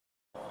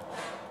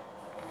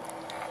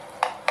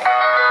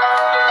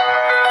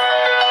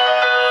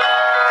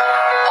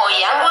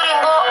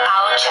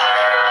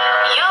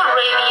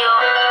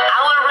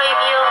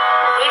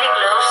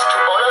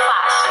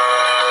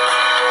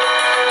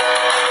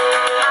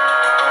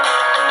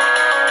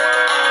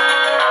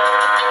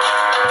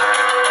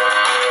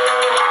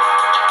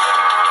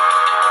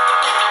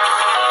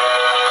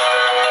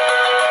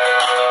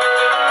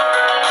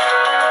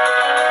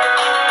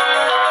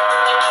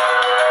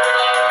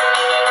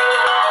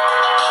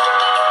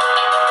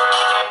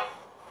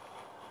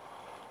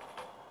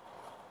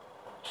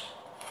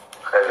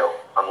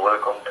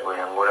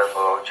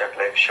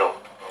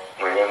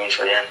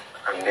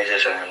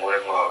Congratulations and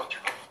welcome out.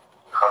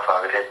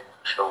 Have a great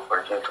show for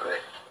you today.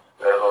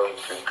 We are going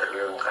to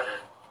interview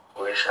Daniel,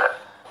 who is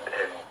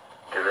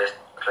the best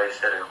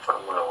racer in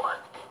Formula 1.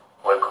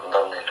 Welcome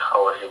Daniel,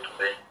 how are you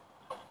today?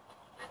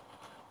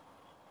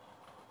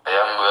 I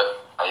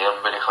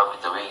am very happy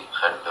to be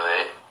here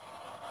today.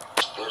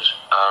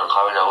 And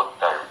having a good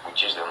time,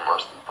 which is the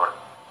most important.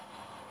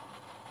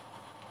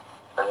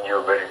 Thank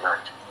you very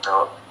much.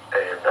 Now,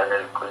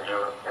 Daniel, could you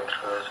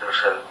introduce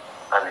yourself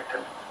a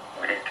little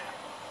bit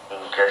in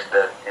case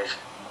there is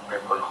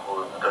people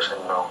who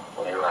doesn't know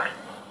who you are?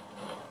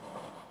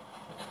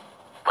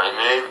 My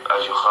name,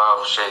 as you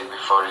have said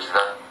before, is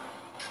Dan.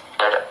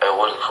 I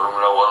was the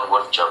Formula 1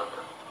 World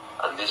Champion,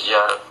 and this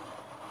year,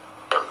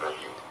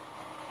 championship.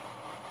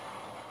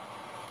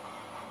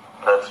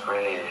 That's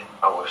really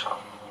awesome.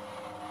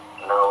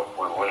 Now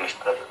we will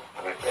start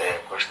with the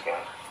question.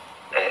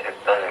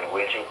 Daniel,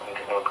 will you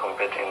continue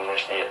competing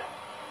next year?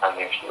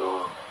 And if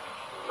you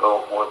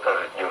go, what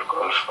are your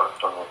goals for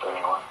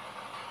 2021?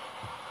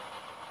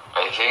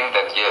 I think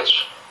that yes,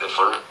 the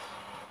first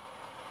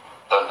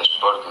that the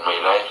sport in my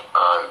life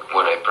and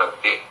when I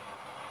practice,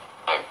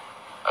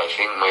 I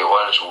think my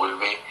goals will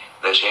be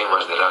the same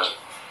as the last.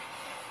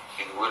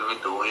 It will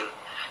be to win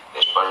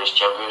the Spanish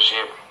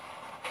Championship.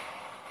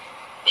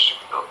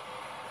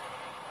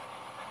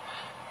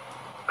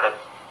 That's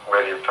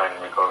very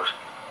fine because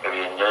if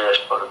you enjoy a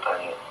sport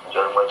and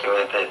you're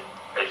motivated,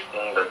 I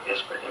think that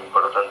it's very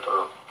important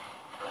to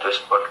the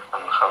sport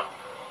and have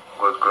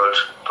good goals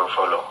to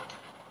follow.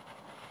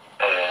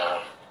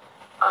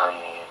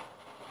 And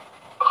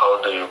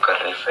how do you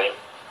carry fame?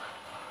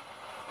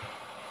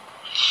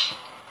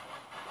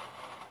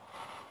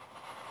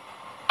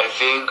 I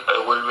think I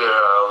will be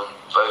around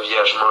 5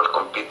 years more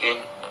competing.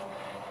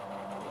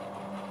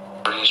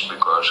 Please,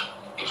 because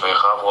if I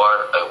have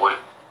one, I will.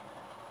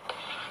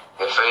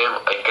 The fame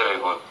I carry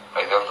good.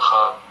 I don't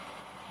have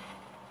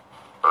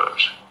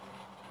problems.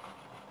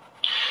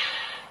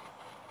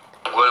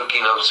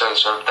 Walking outside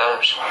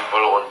sometimes,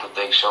 people want to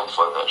take some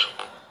photos.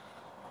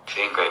 I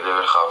think I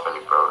never have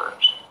any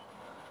problems.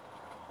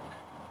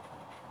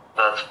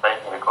 That's fine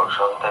because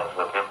sometimes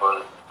the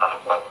people are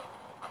bad.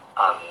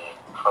 And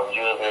have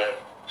you ever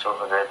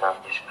suffered a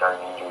physical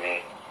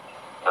injury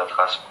that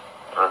has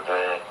brought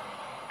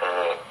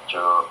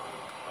you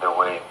the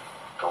way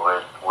to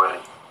where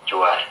you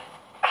are?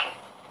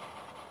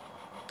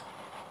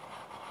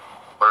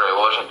 When I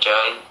was a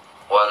child,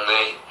 one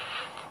day,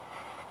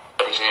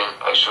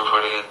 I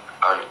suffered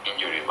an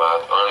injury,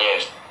 but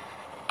only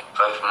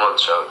 5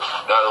 months out.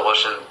 That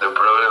wasn't the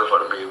problem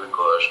for me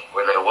because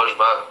when I was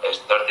back, I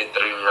started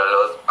training a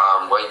lot,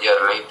 and 1 year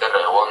later,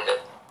 I won the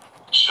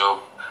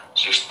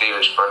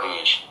sub-16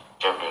 Spanish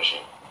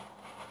Championship.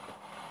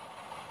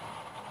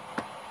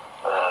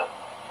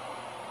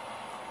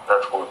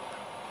 That's good.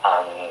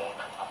 And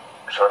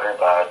sorry,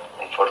 but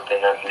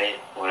unfortunately,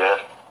 we are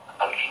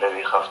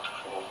already have to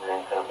finish the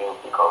interview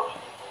because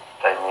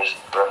time is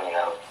running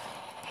out.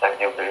 Thank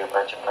you very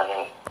much,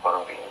 Daniel,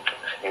 for being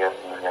here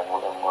in the